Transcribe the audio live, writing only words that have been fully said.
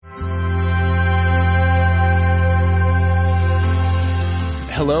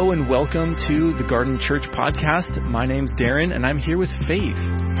Hello and welcome to the Garden Church podcast. My name's Darren and I'm here with Faith.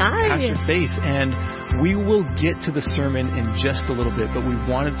 Hi. Pastor Faith. And we will get to the sermon in just a little bit, but we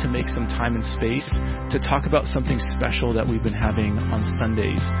wanted to make some time and space to talk about something special that we've been having on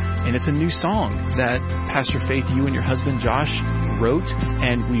Sundays. And it's a new song that Pastor Faith, you and your husband Josh wrote,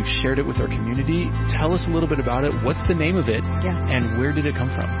 and we've shared it with our community. Tell us a little bit about it. What's the name of it? Yeah. And where did it come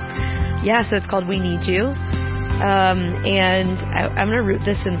from? Yeah, so it's called We Need You. And I'm going to root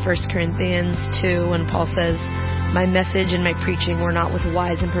this in 1 Corinthians 2 when Paul says, "My message and my preaching were not with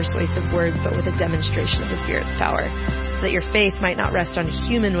wise and persuasive words, but with a demonstration of the Spirit's power, so that your faith might not rest on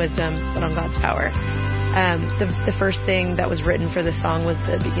human wisdom, but on God's power." The first thing that was written for this song was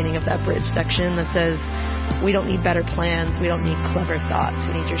the beginning of that bridge section that says, "We don't need better plans. We don't need clever thoughts.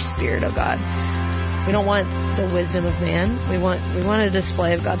 We need your Spirit, oh God." We don't want the wisdom of man. We want a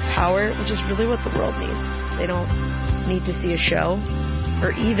display of God's power, which is really what the world needs. They don't need to see a show, or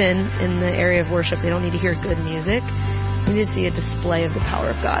even in the area of worship, they don't need to hear good music. They need to see a display of the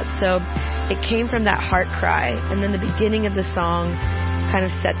power of God. So it came from that heart cry. And then the beginning of the song kind of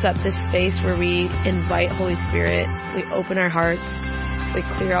sets up this space where we invite Holy Spirit. We open our hearts. We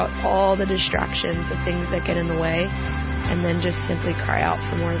clear out all the distractions, the things that get in the way, and then just simply cry out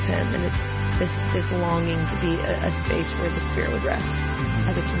for more of Him. And it's this longing to be a space where the Spirit would rest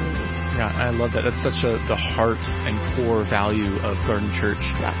as a community. Yeah, I love that. That's such the heart and core value of Garden Church.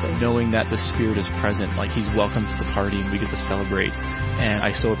 Exactly. Knowing that the Spirit is present, like He's welcome to the party and we get to celebrate. And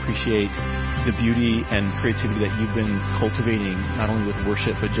I so appreciate the beauty and creativity that you've been cultivating, not only with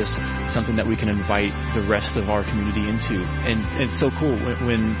worship, but just something that we can invite the rest of our community into. And it's so cool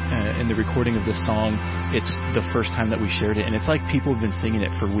when in the recording of this song, it's the first time that we shared it. And it's like people have been singing it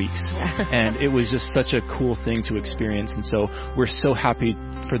for weeks. And it was just such a cool thing to experience. And so we're so happy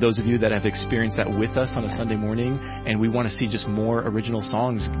for those of you that have experienced that with us on a Sunday morning. And we want to see just more original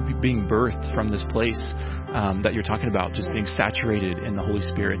songs being birthed from this place that you're talking about, just being saturated in the Holy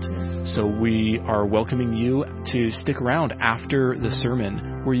Spirit. So we are welcoming you to stick around after the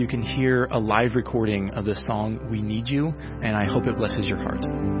sermon, where you can hear a live recording of the song We Need You, and I hope it blesses your heart.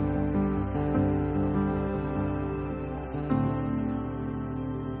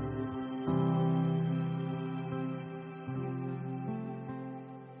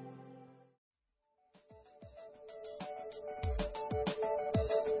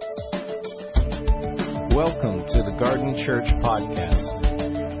 Welcome to the Garden Church podcast.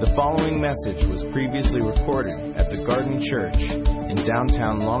 The following message was previously recorded at the Garden Church in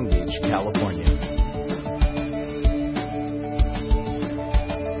downtown Long Beach, California.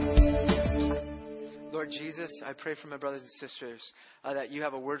 Lord Jesus, I pray for my brothers and sisters that you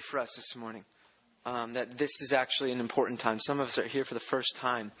have a word for us this morning. That this is actually an important time. Some of us are here for the first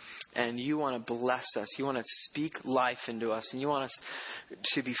time, and you want to bless us. You want to speak life into us, and you want us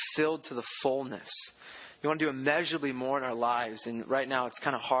to be filled to the fullness. You want to do immeasurably more in our lives. And right now it's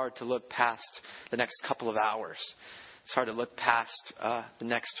kind of hard to look past the next couple of hours. It's hard to look past the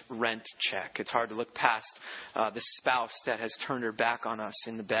next rent check. It's hard to look past the spouse that has turned her back on us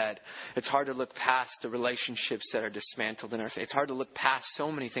in the bed. It's hard to look past the relationships that are dismantled in our faith. It's hard to look past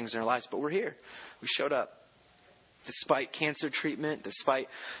so many things in our lives, but we're here. We showed up. Despite cancer treatment, despite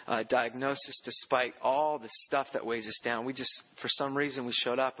diagnosis, despite all the stuff that weighs us down, for some reason, we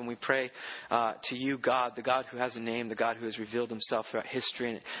showed up, and we pray to you, God, the God who has a name, the God who has revealed Himself throughout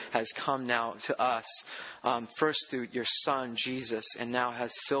history and has come now to us, first through your Son, Jesus, and now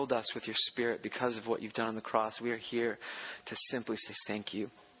has filled us with your Spirit because of what you've done on the cross. We are here to simply say thank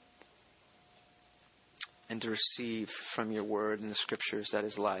you and to receive from your word and the scriptures that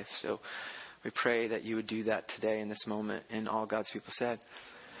is life. So we pray that you would do that today in this moment. And all God's people said.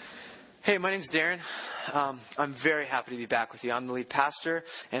 Hey, my name's Darren. I'm very happy to be back with you. I'm the lead pastor,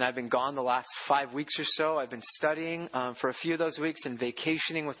 and I've been gone the last 5 weeks or so. I've been studying for a few of those weeks and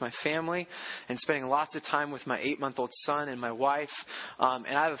vacationing with my family and spending lots of time with my 8-month-old son and my wife.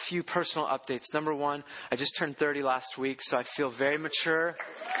 And I have a few personal updates. Number one, I just turned 30 last week, so I feel very mature.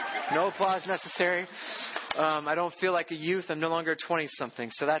 No applause necessary. I don't feel like a youth. I'm no longer a 20-something.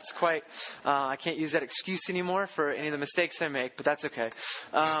 So that's quite, I can't use that excuse anymore for any of the mistakes I make, but that's okay.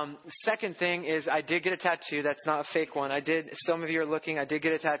 Second thing is I did get a tattoo. That's not a fake one. Some of you are looking, I did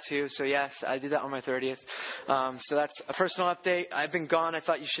get a tattoo. So yes, I did that on my 30th. So that's a personal update. I've been gone. I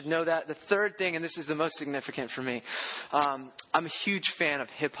thought you should know that. The third thing, and this is the most significant for me, I'm a huge fan of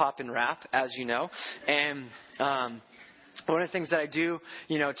hip hop and rap, as you know. And one of the things that I do,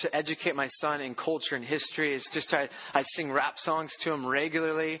 to educate my son in culture and history is just I sing rap songs to him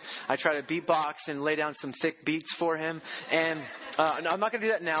regularly. I try to beatbox and lay down some thick beats for him. And I'm not going to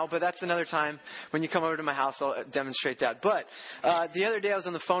do that now, but that's another time when you come over to my house, I'll demonstrate that. But the other day I was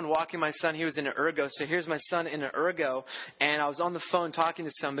on the phone walking my son. He was in an ergo. So here's my son in an ergo. And I was on the phone talking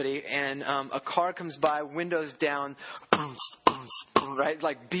to somebody, and a car comes by, windows down, right?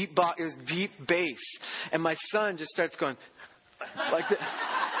 Like beatbox. It was deep bass. And my son just starts going, like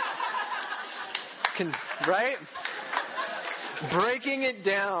right? Breaking it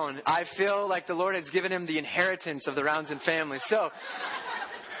down. I feel like the Lord has given him the inheritance of the Rounds family. So,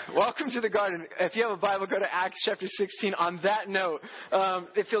 welcome to the garden. If you have a Bible, go to Acts chapter 16. On that note,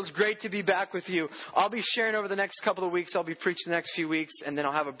 it feels great to be back with you. I'll be sharing over the next couple of weeks. I'll be preaching the next few weeks, and then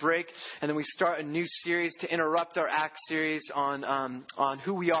I'll have a break, and then we start a new series to interrupt our Acts series on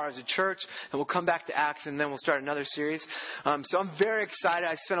who we are as a church, and we'll come back to Acts, and then we'll start another series. So I'm very excited.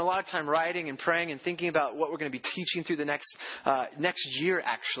 I spent a lot of time writing and praying and thinking about what we're going to be teaching through the next year,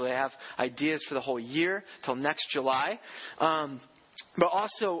 actually. I have ideas for the whole year till next July. But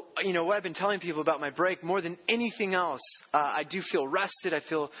also, what I've been telling people about my break, more than anything else, I do feel rested. I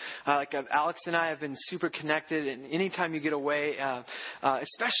feel like Alex and I have been super connected. And anytime you get away,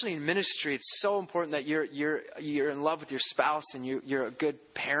 especially in ministry, it's so important that you're in love with your spouse and you're a good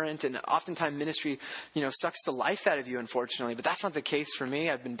parent. And oftentimes ministry, sucks the life out of you, unfortunately. But that's not the case for me.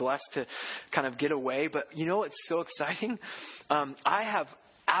 I've been blessed to kind of get away. But what's so exciting? I have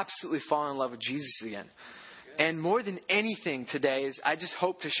absolutely fallen in love with Jesus again. And more than anything today is I just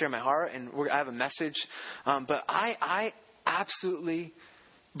hope to share my heart, and I have a message. But I absolutely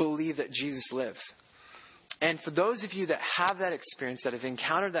believe that Jesus lives. And for those of you that have that experience, that have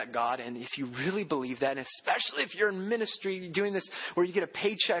encountered that God, and if you really believe that, and especially if you're in ministry doing this where you get a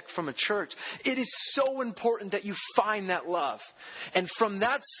paycheck from a church, it is so important that you find that love. And from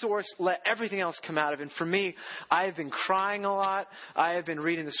that source, let everything else come out of it. And for me, I have been crying a lot. I have been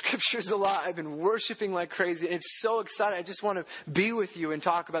reading the scriptures a lot. I've been worshiping like crazy. It's so exciting. I just want to be with you and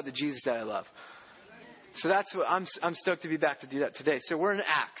talk about the Jesus that I love. So that's what I'm stoked to be back to do that today. So we're in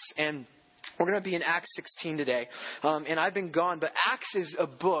Acts, and we're going to be in Acts 16 today, and I've been gone, but Acts is a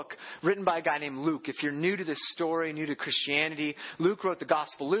book written by a guy named Luke. If you're new to this story, new to Christianity, Luke wrote the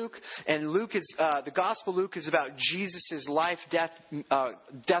Gospel Luke, and the Gospel Luke is about Jesus' life, death on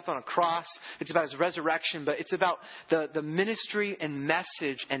a cross. It's about his resurrection, but it's about the ministry and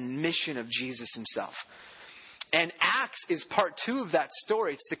message and mission of Jesus himself. And Acts is part 2 of that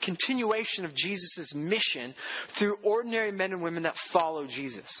story. It's the continuation of Jesus' mission through ordinary men and women that follow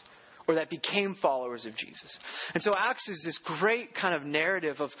Jesus, or that became followers of Jesus. And so Acts is this great kind of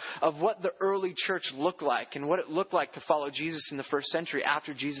narrative of what the early church looked like and what it looked like to follow Jesus in the first century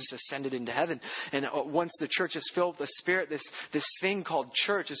after Jesus ascended into heaven. And once the church is filled with the Spirit, this thing called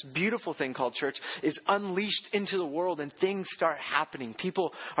church, this beautiful thing called church, is unleashed into the world, and things start happening.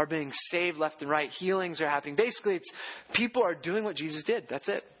 People are being saved left and right. Healings are happening. Basically, people are doing what Jesus did. That's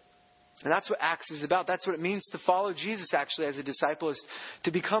it. And that's what Acts is about. That's what it means to follow Jesus, actually, as a disciple, is to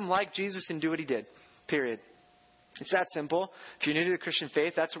become like Jesus and do what he did. Period. It's that simple. If you're new to the Christian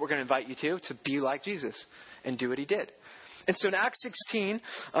faith, that's what we're going to invite you to be like Jesus and do what he did. And so in Acts 16,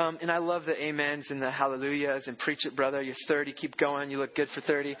 and I love the amens and the hallelujahs and preach it, brother. You're 30. Keep going. You look good for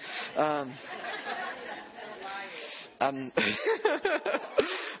 30.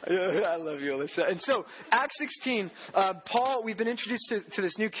 I love you, Alyssa. And so, Acts 16, Paul, we've been introduced to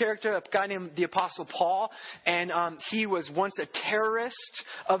this new character, a guy named the Apostle Paul. And he was once a terrorist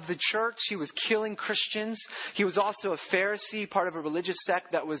of the church. He was killing Christians. He was also a Pharisee, part of a religious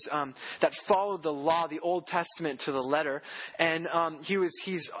sect that followed the law, the Old Testament, to the letter. And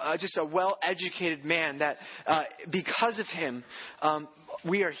he's just a well-educated man that because of him,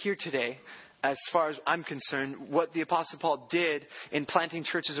 we are here today. As far as I'm concerned, what the Apostle Paul did in planting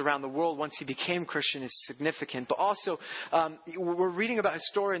churches around the world once he became Christian is significant. But also, we're reading about his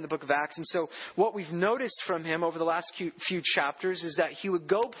story in the book of Acts. And so what we've noticed from him over the last few chapters is that he would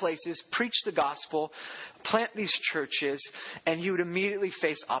go places, preach the gospel, plant these churches, and he would immediately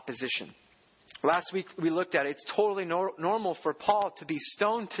face opposition. Last week we looked at it. It's totally normal for Paul to be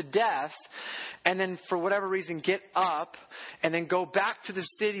stoned to death and then for whatever reason get up and then go back to the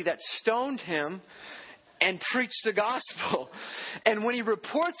city that stoned him and preach the gospel. And when he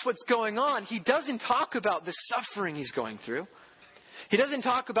reports what's going on, he doesn't talk about the suffering he's going through. He doesn't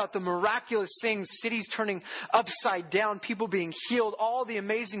talk about the miraculous things, cities turning upside down, people being healed, all the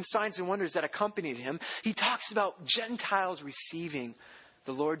amazing signs and wonders that accompanied him. He talks about Gentiles receiving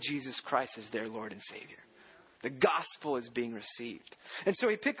the Lord Jesus Christ as their Lord and Savior. The gospel is being received. And so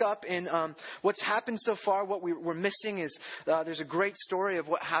we pick up in what's happened so far. What we're missing is there's a great story of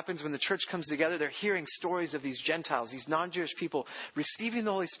what happens when the church comes together. They're hearing stories of these Gentiles, these non-Jewish people receiving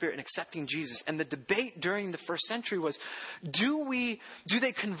the Holy Spirit and accepting Jesus. And the debate during the first century was, do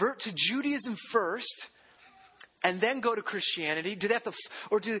they convert to Judaism first and then go to Christianity? Do they have to,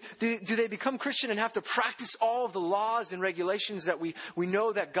 or do they become Christian and have to practice all of the laws and regulations that we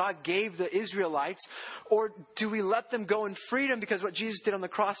know that God gave the Israelites? Or do we let them go in freedom because what Jesus did on the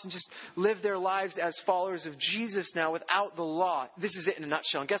cross and just live their lives as followers of Jesus now without the law? This is it in a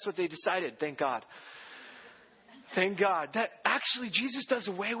nutshell. And guess what they decided? Thank God. Thank God. That actually Jesus does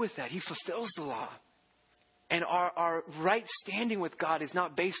away with that. He fulfills the law. And our right standing with God is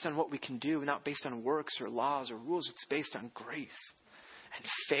not based on what we can do, not based on works or laws or rules. It's based on grace and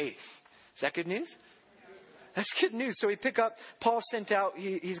faith. Is that good news? That's good news. So we pick up, Paul sent out,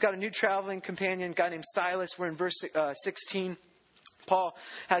 he's got a new traveling companion, a guy named Silas. We're in verse 16. Paul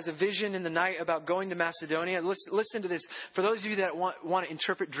has a vision in the night about going to Macedonia. Listen to this. For those of you that want to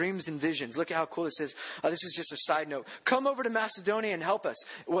interpret dreams and visions, look at how cool this is. This is just a side note. Come over to Macedonia and help us,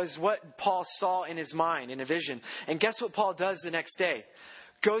 was what Paul saw in his mind, in a vision. And guess what Paul does the next day?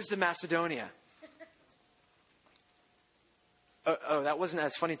 Goes to Macedonia. Oh, that wasn't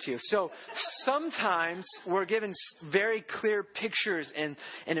as funny to you. So sometimes we're given very clear pictures and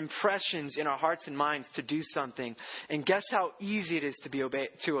impressions in our hearts and minds to do something. And guess how easy it is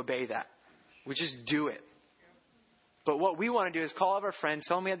to obey that? We just do it. But what we want to do is call up our friends,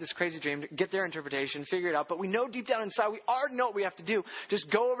 tell them we had this crazy dream, get their interpretation, figure it out. But we know deep down inside, we already know what we have to do.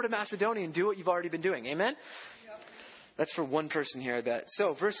 Just go over to Macedonia and do what you've already been doing. Amen? Yep. That's for one person here, I bet.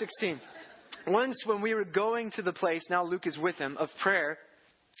 So, verse 16. Once when we were going to the place, now Luke is with him, of prayer,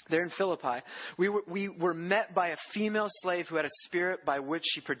 there in Philippi, we were met by a female slave who had a spirit by which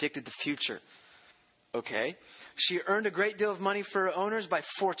she predicted the future. Okay. She earned a great deal of money for her owners by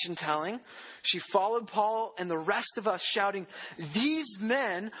fortune telling. She followed Paul and the rest of us shouting, "These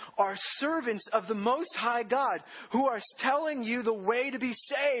men are servants of the Most High God who are telling you the way to be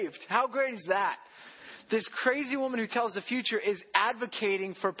saved." How great is that? This crazy woman who tells the future is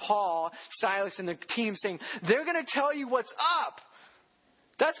advocating for Paul, Silas, and the team, saying, they're going to tell you what's up.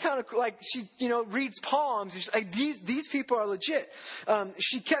 That's kind of like she, reads palms. She's like, these people are legit.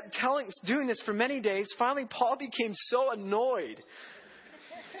 She kept doing this for many days. Finally, Paul became so annoyed.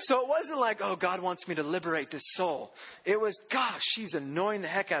 So it wasn't like, oh, God wants me to liberate this soul. It was, gosh, she's annoying the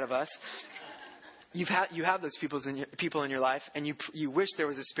heck out of us. You have those people in your life, and you wish there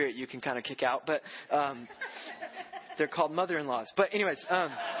was a spirit you can kind of kick out, but they're called mother-in-laws. But anyways,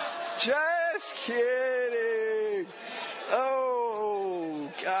 just kidding.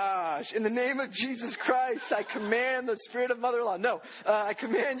 Oh gosh! In the name of Jesus Christ, I command the spirit of mother-in-law. No, I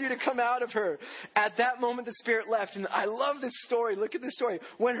command you to come out of her. At that moment, the spirit left, and I love this story. Look at this story.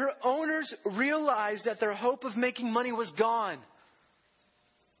 When her owners realized that their hope of making money was gone.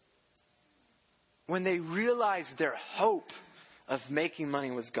 When they realized their hope of making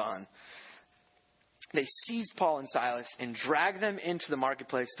money was gone, they seized Paul and Silas and dragged them into the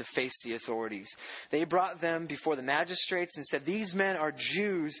marketplace to face the authorities. They brought them before the magistrates and said, "These men are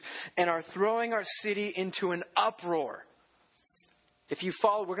Jews and are throwing our city into an uproar." If you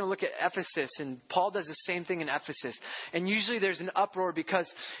follow, we're going to look at Ephesus, and Paul does the same thing in Ephesus. And usually there's an uproar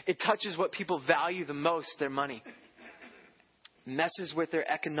because it touches what people value the most, their money. Messes with their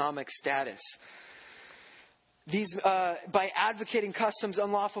economic status. By advocating customs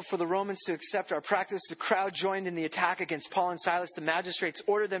unlawful for the Romans to accept our practice, the crowd joined in the attack against Paul and Silas. The magistrates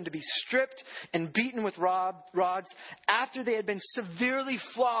ordered them to be stripped and beaten with rods after they had been severely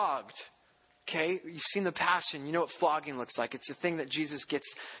flogged. Okay, you've seen the Passion. You know what flogging looks like. It's a thing that Jesus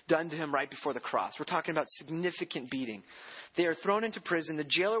gets done to him right before the cross. We're talking about significant beating. They are thrown into prison. The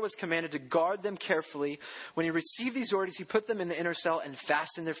jailer was commanded to guard them carefully. When he received these orders, he put them in the inner cell and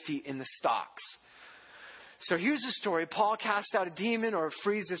fastened their feet in the stocks. So here's the story. Paul casts out a demon or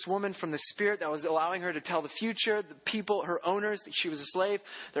frees this woman from the spirit that was allowing her to tell the future. The people, her owners, she was a slave.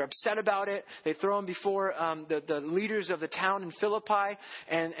 They're upset about it. They throw him before the leaders of the town in Philippi,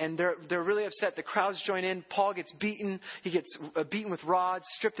 and they're really upset. The crowds join in. Paul gets beaten. He gets beaten with rods,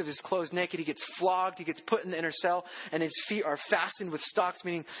 stripped of his clothes naked. He gets flogged. He gets put in the inner cell, and his feet are fastened with stocks,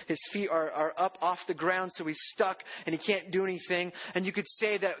 meaning his feet are up off the ground, so he's stuck, and he can't do anything. And you could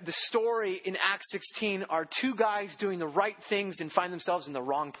say that the story in Acts 16 are two guys doing the right things and find themselves in the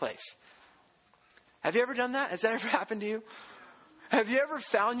wrong place. Have you ever done that? Has that ever happened to you? Have you ever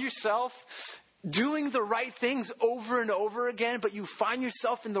found yourself doing the right things over and over again, but you find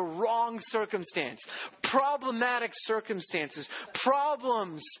yourself in the wrong circumstance, problematic circumstances,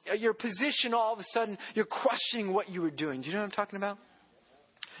 problems, your position, all of a sudden, you're questioning what you were doing. Do you know what I'm talking about?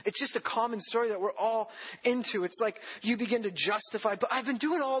 It's just a common story that we're all into. It's like you begin to justify, but I've been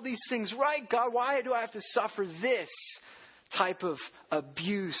doing all these things right, God. Why do I have to suffer this type of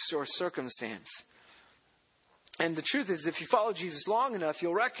abuse or circumstance? And the truth is, if you follow Jesus long enough,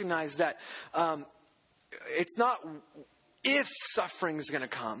 you'll recognize that it's not if suffering is going to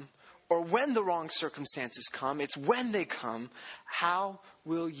come or when the wrong circumstances come. It's when they come. How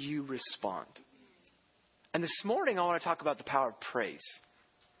will you respond? And this morning, I want to talk about the power of praise.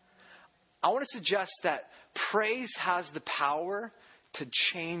 I want to suggest that praise has the power to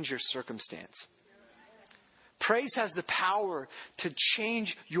change your circumstance. Praise has the power to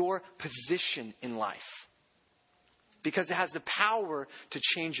change your position in life. Because it has the power to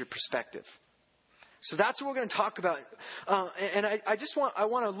change your perspective. So that's what we're going to talk about. And I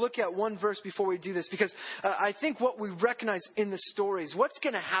want to look at one verse before we do this. Because I think what we recognize in the stories, what's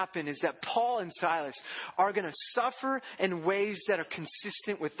going to happen is that Paul and Silas are going to suffer in ways that are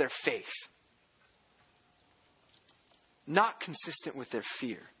consistent with their faith. Not consistent with their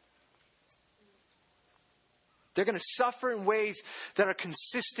fear. They're going to suffer in ways that are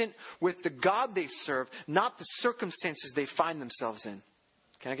consistent with the God they serve, not the circumstances they find themselves in.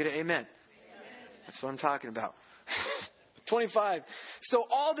 Can I get an amen? Amen. That's what I'm talking about. 25. So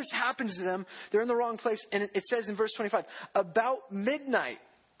all this happens to them. They're in the wrong place. And it says in verse 25, about midnight,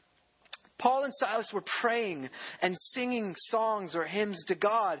 Paul and Silas were praying and singing songs or hymns to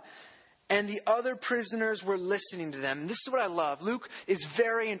God. And the other prisoners were listening to them. And this is what I love. Luke is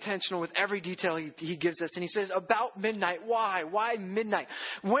very intentional with every detail he gives us. And he says, about midnight. Why? Why midnight?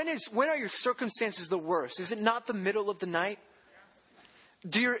 When are your circumstances the worst? Is it not the middle of the night?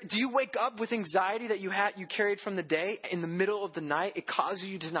 Do you wake up with anxiety that you carried from the day in the middle of the night? It causes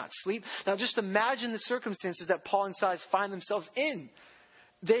you to not sleep. Now just imagine the circumstances that Paul and Silas find themselves in.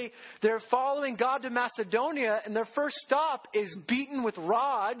 They're following God to Macedonia, and their first stop is beaten with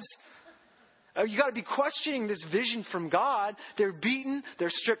rods. You got to be questioning this vision from God. They're beaten. They're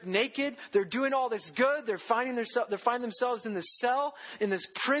stripped naked. They're doing all this good. They find themselves in this cell, in this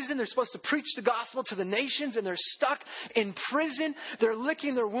prison. They're supposed to preach the gospel to the nations, and they're stuck in prison. They're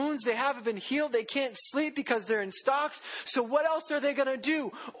licking their wounds. They haven't been healed. They can't sleep because they're in stocks. So what else are they going to do?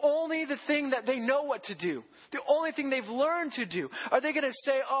 Only the thing that they know what to do. The only thing they've learned to do. Are they going to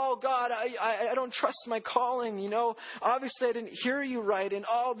say, oh, God, I don't trust my calling. You know, obviously I didn't hear you right, and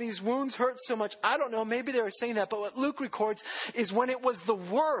all these wounds hurt so much. I don't know. Maybe they were saying that. But what Luke records is when it was the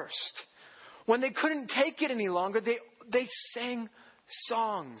worst, when they couldn't take it any longer, they sang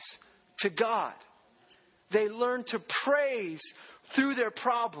songs to God. They learned to praise through their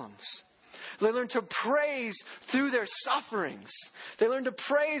problems. They learned to praise through their sufferings. They learned to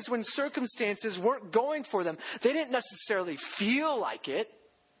praise when circumstances weren't going for them. They didn't necessarily feel like it.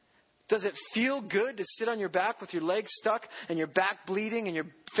 Does it feel good to sit on your back with your legs stuck and your back bleeding and your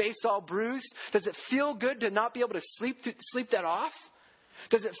face all bruised? Does it feel good to not be able to sleep that off?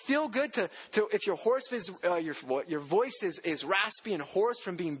 Does it feel good to if your voice is raspy and hoarse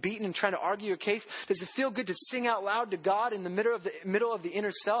from being beaten and trying to argue your case? Does it feel good to sing out loud to God in the middle of the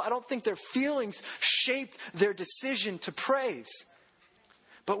inner cell? I don't think their feelings shaped their decision to praise.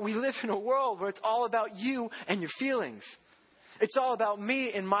 But we live in a world where it's all about you and your feelings. It's all about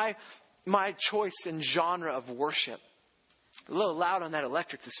me and my choice and genre of worship. A little loud on that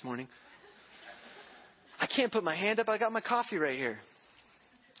electric this morning. I can't put my hand up. I got my coffee right here.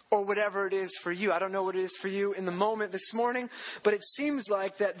 Or whatever it is for you. I don't know what it is for you in the moment this morning, but it seems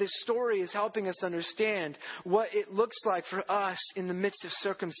like that this story is helping us understand what it looks like for us in the midst of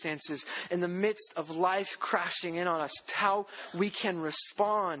circumstances, in the midst of life crashing in on us, how we can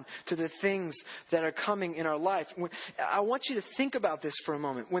respond to the things that are coming in our life. I want you to think about this for a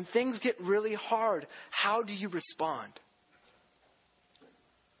moment. When things get really hard, how do you respond?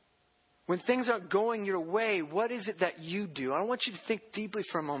 When things aren't going your way, what is it that you do? I want you to think deeply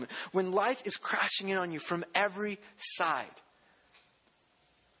for a moment. When life is crashing in on you from every side,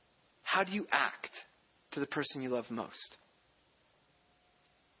 how do you act to the person you love most?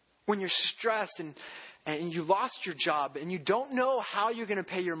 When you're stressed and and you lost your job and you don't know how you're going to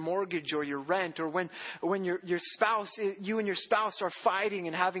pay your mortgage or your rent, or when you and your spouse are fighting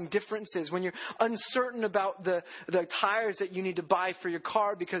and having differences, when you're uncertain about the tires that you need to buy for your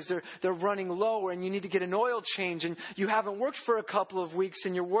car because they're running low, and you need to get an oil change, and you haven't worked for a couple of weeks,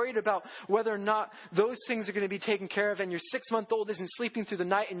 and you're worried about whether or not those things are going to be taken care of, and your 6-month-old isn't sleeping through the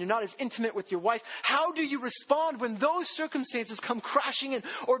night, and you're not as intimate with your wife. How do you respond when those circumstances come crashing in?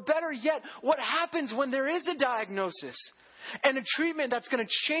 Or better yet, what happens when there is a diagnosis and a treatment that's going to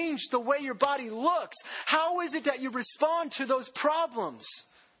change the way your body looks? How is it that you respond to those problems?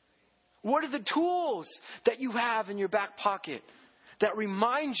 What are the tools that you have in your back pocket that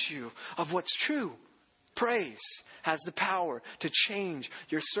remind you of what's true? Praise has the power to change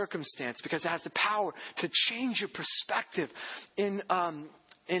your circumstance, because it has the power to change your perspective. In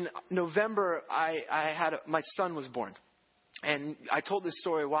November, my son was born. And I told this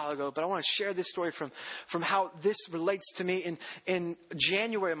story a while ago, but I want to share this story from how this relates to me. In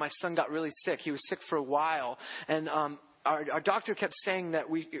January, my son got really sick. He was sick for a while. And our doctor kept saying that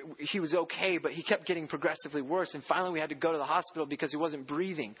he was okay, but he kept getting progressively worse. And finally, we had to go to the hospital because he wasn't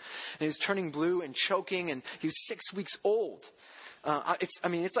breathing. And he was turning blue and choking, and he was 6 weeks old.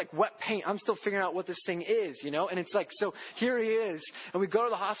 It's like wet paint. I'm still figuring out what this thing is, And it's like, so here he is, and we go to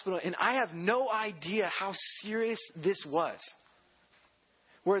the hospital, and I have no idea how serious this was.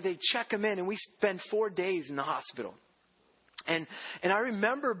 Where they check him in, and we spend 4 days in the hospital. And I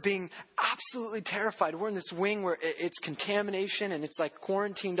remember being absolutely terrified. We're in this wing where it's contamination and it's like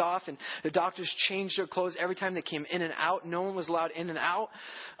quarantined off, and the doctors changed their clothes every time they came in and out. No one was allowed in and out.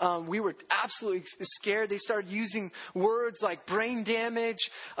 We were absolutely scared. They started using words like brain damage,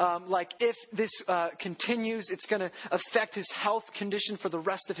 like if this continues, it's going to affect his health condition for the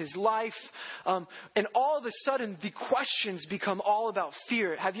rest of his life. And all of a sudden, the questions become all about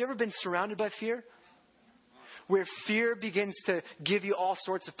fear. Have you ever been surrounded by fear? Where fear begins to give you all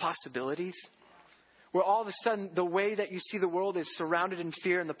sorts of possibilities. Where all of a sudden the way that you see the world is surrounded in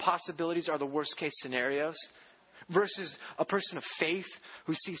fear, and the possibilities are the worst case scenarios. Versus a person of faith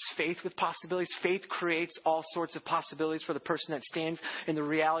who sees faith with possibilities. Faith creates all sorts of possibilities for the person that stands in the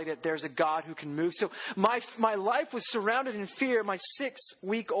reality that there's a God who can move. So my life was surrounded in fear. My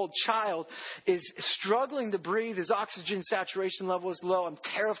 6-week-old child is struggling to breathe. His oxygen saturation level is low. I'm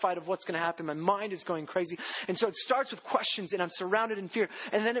terrified of what's going to happen. My mind is going crazy. And so it starts with questions, and I'm surrounded in fear.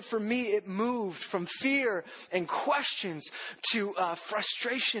 And then for me, it moved from fear and questions to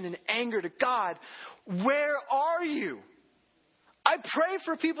frustration and anger to God. Where are you? I pray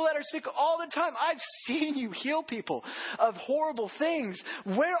for people that are sick all the time. I've seen you heal people of horrible things.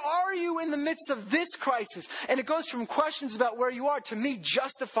 Where are you in the midst of this crisis? And it goes from questions about where you are to me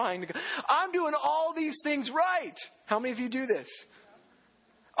justifying. I'm doing all these things right. How many of you do this?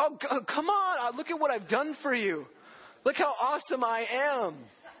 Oh, come on. Look at what I've done for you. Look how awesome I am.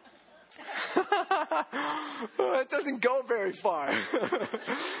 It doesn't go very far.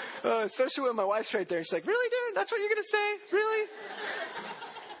 Especially when my wife's right there. She's like, really, Darren? That's what you're going to say? Really?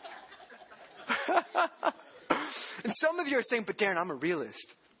 And some of you are saying, but Darren, I'm a realist.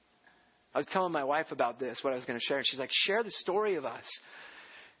 I was telling my wife about this, what I was going to share. And she's like, share the story of us.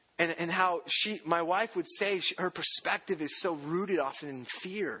 And how my wife would say her perspective is so rooted often in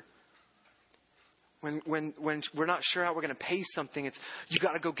fear. When we're not sure how we're going to pay something, it's, you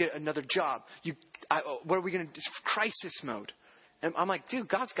got to go get another job. What are we going to do? Crisis mode. And I'm like, dude,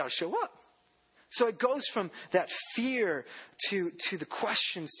 God's got to show up. So it goes from that fear to the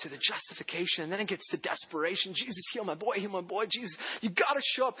questions to the justification. And then it gets to desperation. Jesus, heal my boy, Jesus, you got to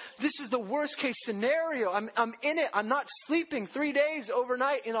show up. This is the worst case scenario. I'm in it. I'm not sleeping 3 days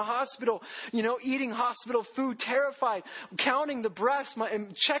overnight in a hospital, eating hospital food, terrified, counting the breaths,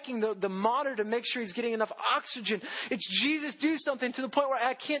 and checking the monitor to make sure he's getting enough oxygen. It's Jesus, do something, to the point where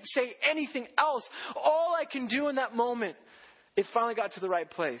I can't say anything else. All I can do in that moment, it finally got to the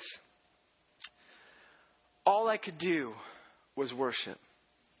right place. All I could do was worship.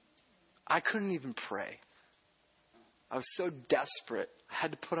 I couldn't even pray. I was so desperate. I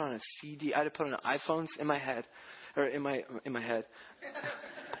had to put on a CD. I had to put on iPhones in my head, or in my head.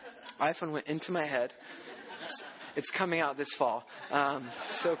 iPhone went into my head. It's coming out this fall.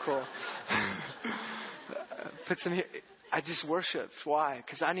 So cool. Put some here. I just worshiped. Why?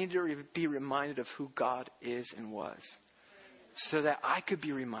 Because I needed to be reminded of who God is and was, so that I could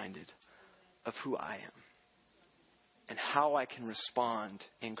be reminded of who I am. And how I can respond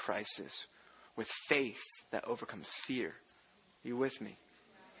in crisis with faith that overcomes fear. Are you with me?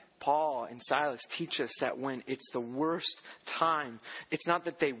 Paul and Silas teach us that when it's the worst time, it's not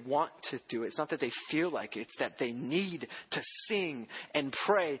that they want to do it. It's not that they feel like it. It's that they need to sing and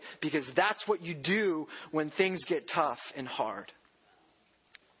pray, because that's what you do when things get tough and hard.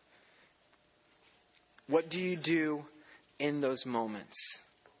 What do you do in those moments?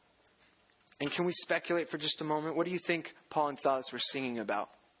 And can we speculate for just a moment? What do you think Paul and Silas were singing about?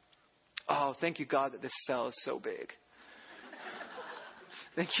 Oh, thank you, God, that this cell is so big.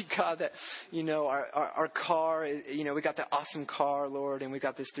 Thank you, God, that, our car, we got that awesome car, Lord, and we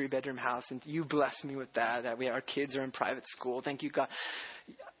got this 3-bedroom house, and you bless me with that our kids are in private school. Thank you, God.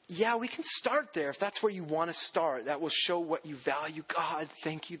 Yeah, we can start there if that's where you want to start. That will show what you value. God,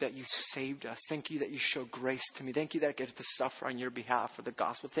 thank you that you saved us. Thank you that you show grace to me. Thank you that I get to suffer on your behalf for the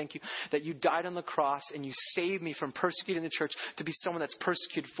gospel. Thank you that you died on the cross and you saved me from persecuting the church to be someone that's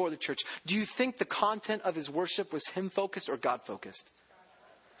persecuted for the church. Do you think the content of his worship was him-focused or God-focused?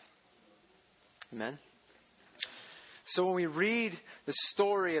 Amen. So when we read the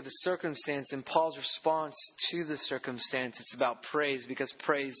story of the circumstance and Paul's response to the circumstance, it's about praise, because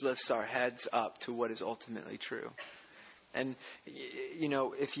praise lifts our heads up to what is ultimately true. And,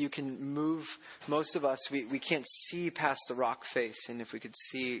 if you can move, most of us, we can't see past the rock face. And if we could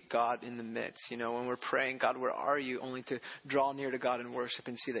see God in the midst, when we're praying, God, where are you? Only to draw near to God and worship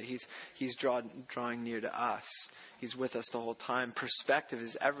and see that He's drawing near to us. He's with us the whole time. Perspective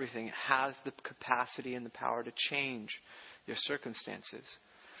is everything. It has the capacity and the power to change your circumstances.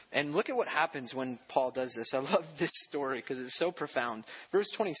 And look at what happens when Paul does this. I love this story because it's so profound. Verse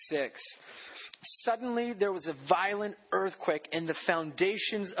 26. Suddenly there was a violent earthquake and the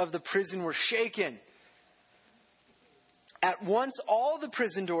foundations of the prison were shaken. At once all the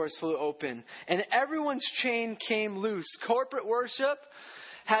prison doors flew open and everyone's chain came loose. Corporate worship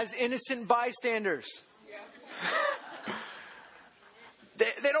has innocent bystanders.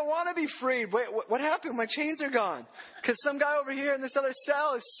 They don't want to be freed. Wait, what happened? My chains are gone. Because some guy over here in this other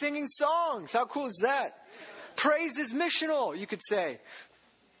cell is singing songs. How cool is that? Praise is missional, you could say.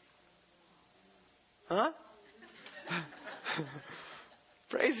 Huh?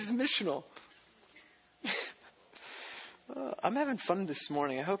 Praise is missional. I'm having fun this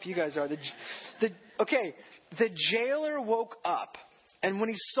morning. I hope you guys are. The jailer woke up. And when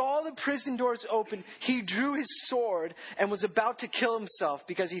he saw the prison doors open, he drew his sword and was about to kill himself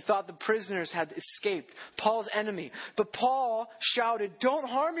because he thought the prisoners had escaped, Paul's enemy. But Paul shouted, "Don't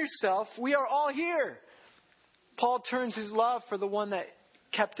harm yourself. We are all here." Paul turns his love for the one that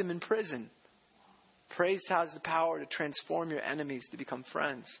kept him in prison. Praise has the power to transform your enemies to become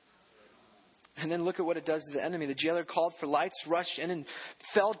friends. And then look at what it does to the enemy. The jailer called for lights, rushed in, and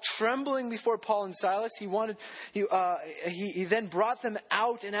fell trembling before Paul and Silas. He then brought them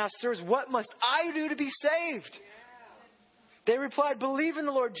out and asked, "Sirs, what must I do to be saved?" They replied, "Believe in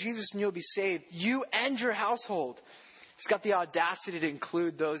the Lord Jesus and you'll be saved, you and your household." He's got the audacity to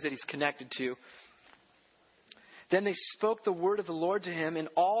include those that he's connected to. Then they spoke the word of the Lord to him and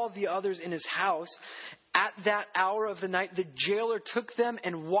all the others in his house. At that hour of the night, the jailer took them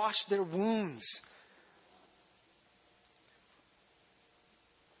and washed their wounds.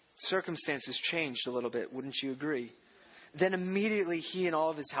 Circumstances changed a little bit, wouldn't you agree? Then immediately he and all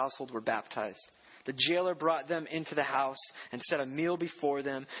of his household were baptized. The jailer brought them into the house and set a meal before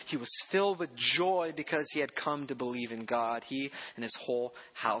them. He was filled with joy because he had come to believe in God, he and his whole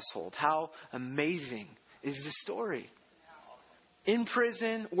household. How amazing is the story. In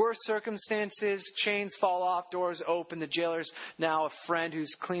prison, worse circumstances, chains fall off, doors open. The jailer's now a friend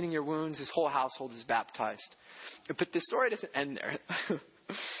who's cleaning your wounds. His whole household is baptized. But the story doesn't end there.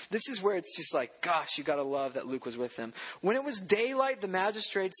 This is where it's just like, gosh, you got to love that Luke was with them. When it was daylight, the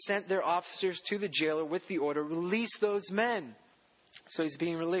magistrates sent their officers to the jailer with the order, "Release those men." So he's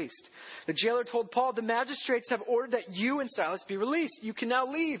being released. The jailer told Paul, "The magistrates have ordered that you and Silas be released. You can now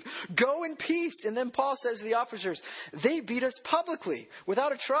leave. Go in peace." And then Paul says to the officers, "They beat us publicly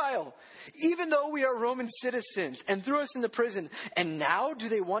without a trial, even though we are Roman citizens, and threw us into prison. And now do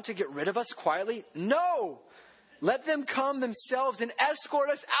they want to get rid of us quietly? No! Let them come themselves and escort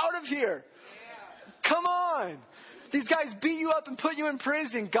us out of here." Yeah. Come on. These guys beat you up and put you in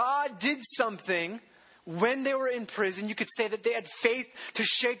prison. God did something. When they were in prison, you could say that they had faith to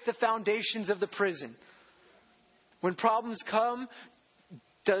shake the foundations of the prison. When problems come,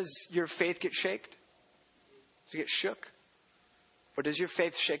 does your faith get shaken? Does it get shook? Or does your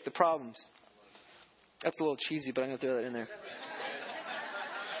faith shake the problems? That's a little cheesy, but I'm going to throw that in there.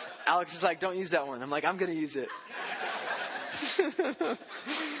 Alex is like, "Don't use that one." I'm like, I'm going to use it.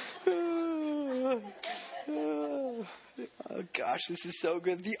 Oh, gosh, this is so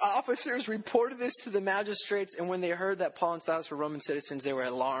good. The officers reported this to the magistrates, and when they heard that Paul and Silas were Roman citizens, they were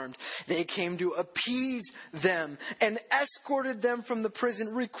alarmed. They came to appease them and escorted them from the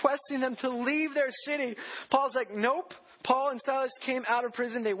prison, requesting them to leave their city. Paul's like, nope. Paul and Silas came out of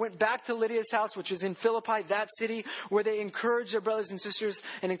prison. They went back to Lydia's house, which is in Philippi, that city, where they encouraged their brothers and sisters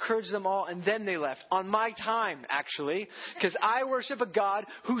and encouraged them all. And then they left. On my time, actually, because I worship a God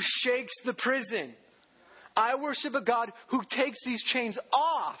who shakes the prison. I worship a God who takes these chains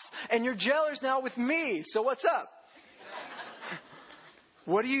off. And your jailer's now with me. So what's up?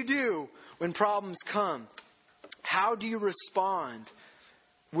 What do you do when problems come? How do you respond?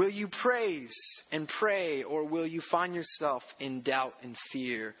 Will you praise and pray, or will you find yourself in doubt and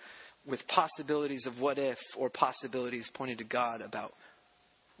fear with possibilities of what if, or possibilities pointed to God about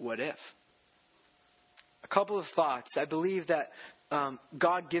what if? A couple of thoughts. I believe that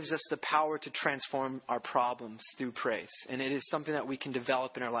God gives us the power to transform our problems through praise. And it is something that we can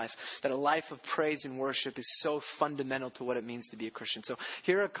develop in our life. That a life of praise and worship is so fundamental to what it means to be a Christian. So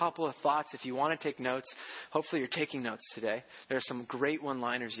here are a couple of thoughts. If you want to take notes, hopefully you're taking notes today. There are some great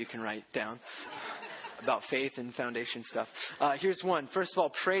one-liners you can write down about faith and foundation stuff. Here's one. First of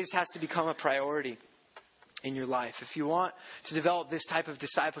all, praise has to become a priority in your life. If you want to develop this type of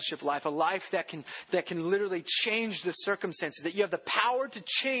discipleship life, a life that can literally change the circumstances, that you have the power to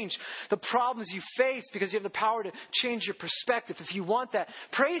change the problems you face because you have the power to change your perspective. If you want that,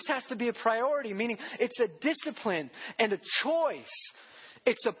 praise has to be a priority, meaning it's a discipline and a choice.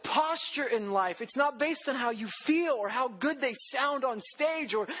 It's a posture in life. It's not based on how you feel or how good they sound on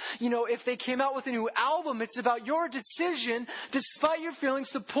stage or, if they came out with a new album. It's about your decision, despite your feelings,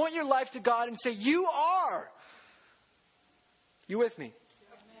 to point your life to God and say, you are. You with me?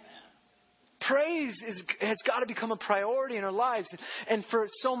 Praise has got to become a priority in our lives. And for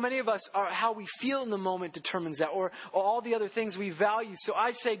so many of us, how we feel in the moment determines that, or all the other things we value. So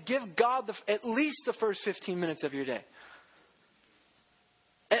I say give God at least the first 15 minutes of your day.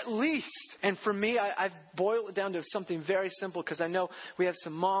 At least. And for me, I've boiled it down to something very simple, because I know we have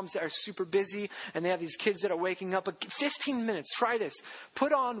some moms that are super busy and they have these kids that are waking up. But 15 minutes, try this.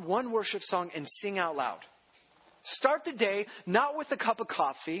 Put on one worship song and sing out loud. Start the day not with a cup of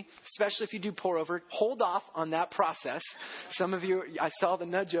coffee, especially if you do pour over. Hold off on that process. Some of you, I saw the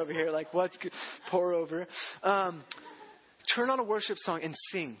nudge over here, like, what's pour over? Turn on a worship song and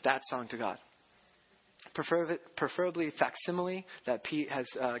sing that song to God. Preferably facsimile that Pete has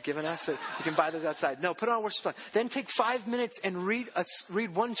given us, so you can buy those outside. No, put on a worship song. Then take 5 minutes and read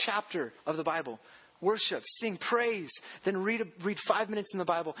one chapter of the Bible. Worship, sing, praise. Then read 5 minutes in the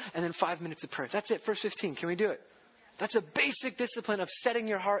Bible, and then 5 minutes of prayer. That's it. First 15. Can we do it? That's a basic discipline of setting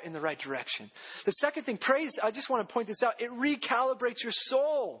your heart in the right direction. The second thing, praise, I just want to point this out. It recalibrates your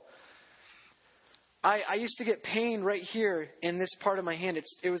soul. I used to get pain right here in this part of my hand.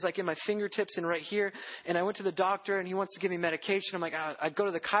 It was like in my fingertips and right here. And I went to the doctor and he wants to give me medication. I'm like, I'd go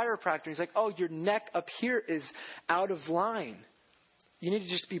to the chiropractor. And he's like, oh, your neck up here is out of line. You need to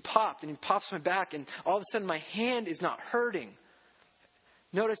just be popped. And he pops my back. And all of a sudden my hand is not hurting.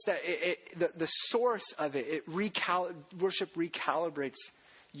 Notice that the source of it, worship recalibrates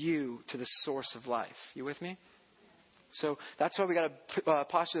you to the source of life. You with me? So that's why we got to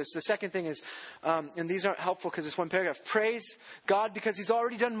posture this. The second thing is, and these aren't helpful because it's one paragraph. Praise God because He's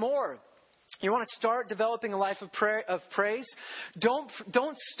already done more. You want to start developing a life of praise? Don't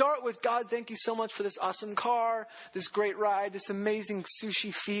start with, God, thank you so much for this awesome car, this great ride, this amazing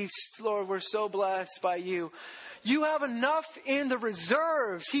sushi feast. Lord, we're so blessed by you. You have enough in the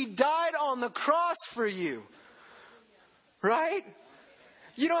reserves. He died on the cross for you. Right?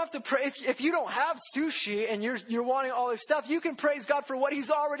 You don't have to pray. If you don't have sushi and you're wanting all this stuff, you can praise God for what He's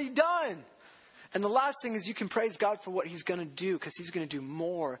already done. And the last thing is you can praise God for what He's going to do, because He's going to do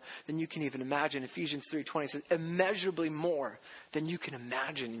more than you can even imagine. Ephesians 3:20 says immeasurably more than you can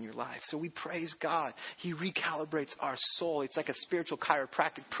imagine in your life. So we praise God. He recalibrates our soul. It's like a spiritual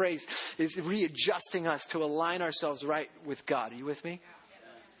chiropractic. Praise is readjusting us to align ourselves right with God. Are you with me?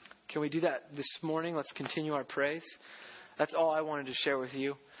 Can we do that this morning? Let's continue our praise. That's all I wanted to share with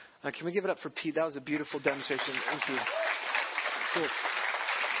you. Can we give it up for Pete? That was a beautiful demonstration. Thank you. Cool.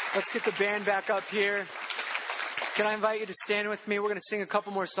 Let's get the band back up here. Can I invite you to stand with me? We're going to sing a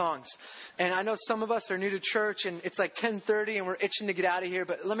couple more songs. And I know some of us are new to church and it's like 10:30 and we're itching to get out of here.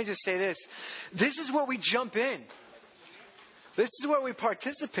 But let me just say this. This is where we jump in. This is where we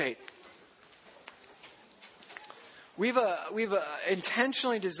participate. We've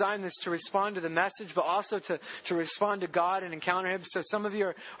intentionally designed this to respond to the message, but also to respond to God and encounter Him. So some of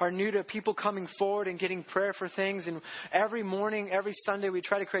you are new to people coming forward and getting prayer for things. And every morning, every Sunday, we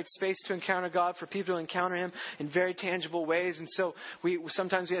try to create space to encounter God, for people to encounter Him in very tangible ways. And so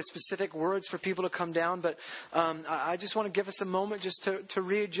sometimes we have specific words for people to come down. But I just want to give us a moment just to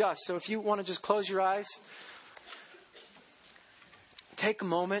readjust. So if you want to just close your eyes. Take a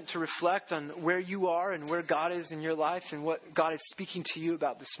moment to reflect on where you are and where God is in your life and what God is speaking to you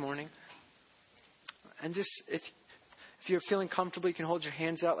about this morning. And just, if you're feeling comfortable, you can hold your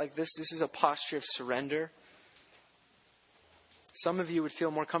hands out like this. This is a posture of surrender. Some of you would feel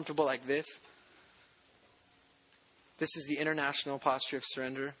more comfortable like this. This is the international posture of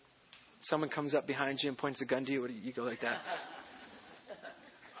surrender. Someone comes up behind you and points a gun to you. You go like that.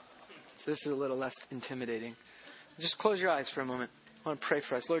 So this is a little less intimidating. Just close your eyes for a moment. I want to pray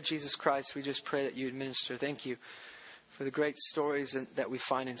for us. Lord Jesus Christ, we just pray that you would minister. Thank you for the great stories that we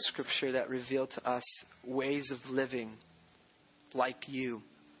find in Scripture that reveal to us ways of living like you.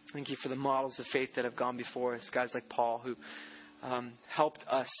 Thank you for the models of faith that have gone before us, guys like Paul, who helped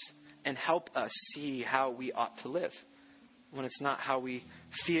us and help us see how we ought to live when it's not how we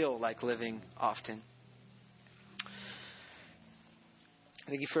feel like living often.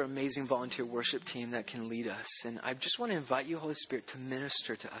 Thank you for an amazing volunteer worship team that can lead us. And I just want to invite you, Holy Spirit, to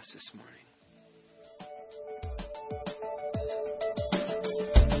minister to us this morning.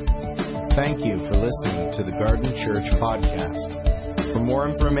 Thank you for listening to the Garden Church podcast. For more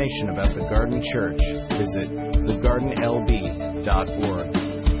information about the Garden Church, visit thegardnlb.org.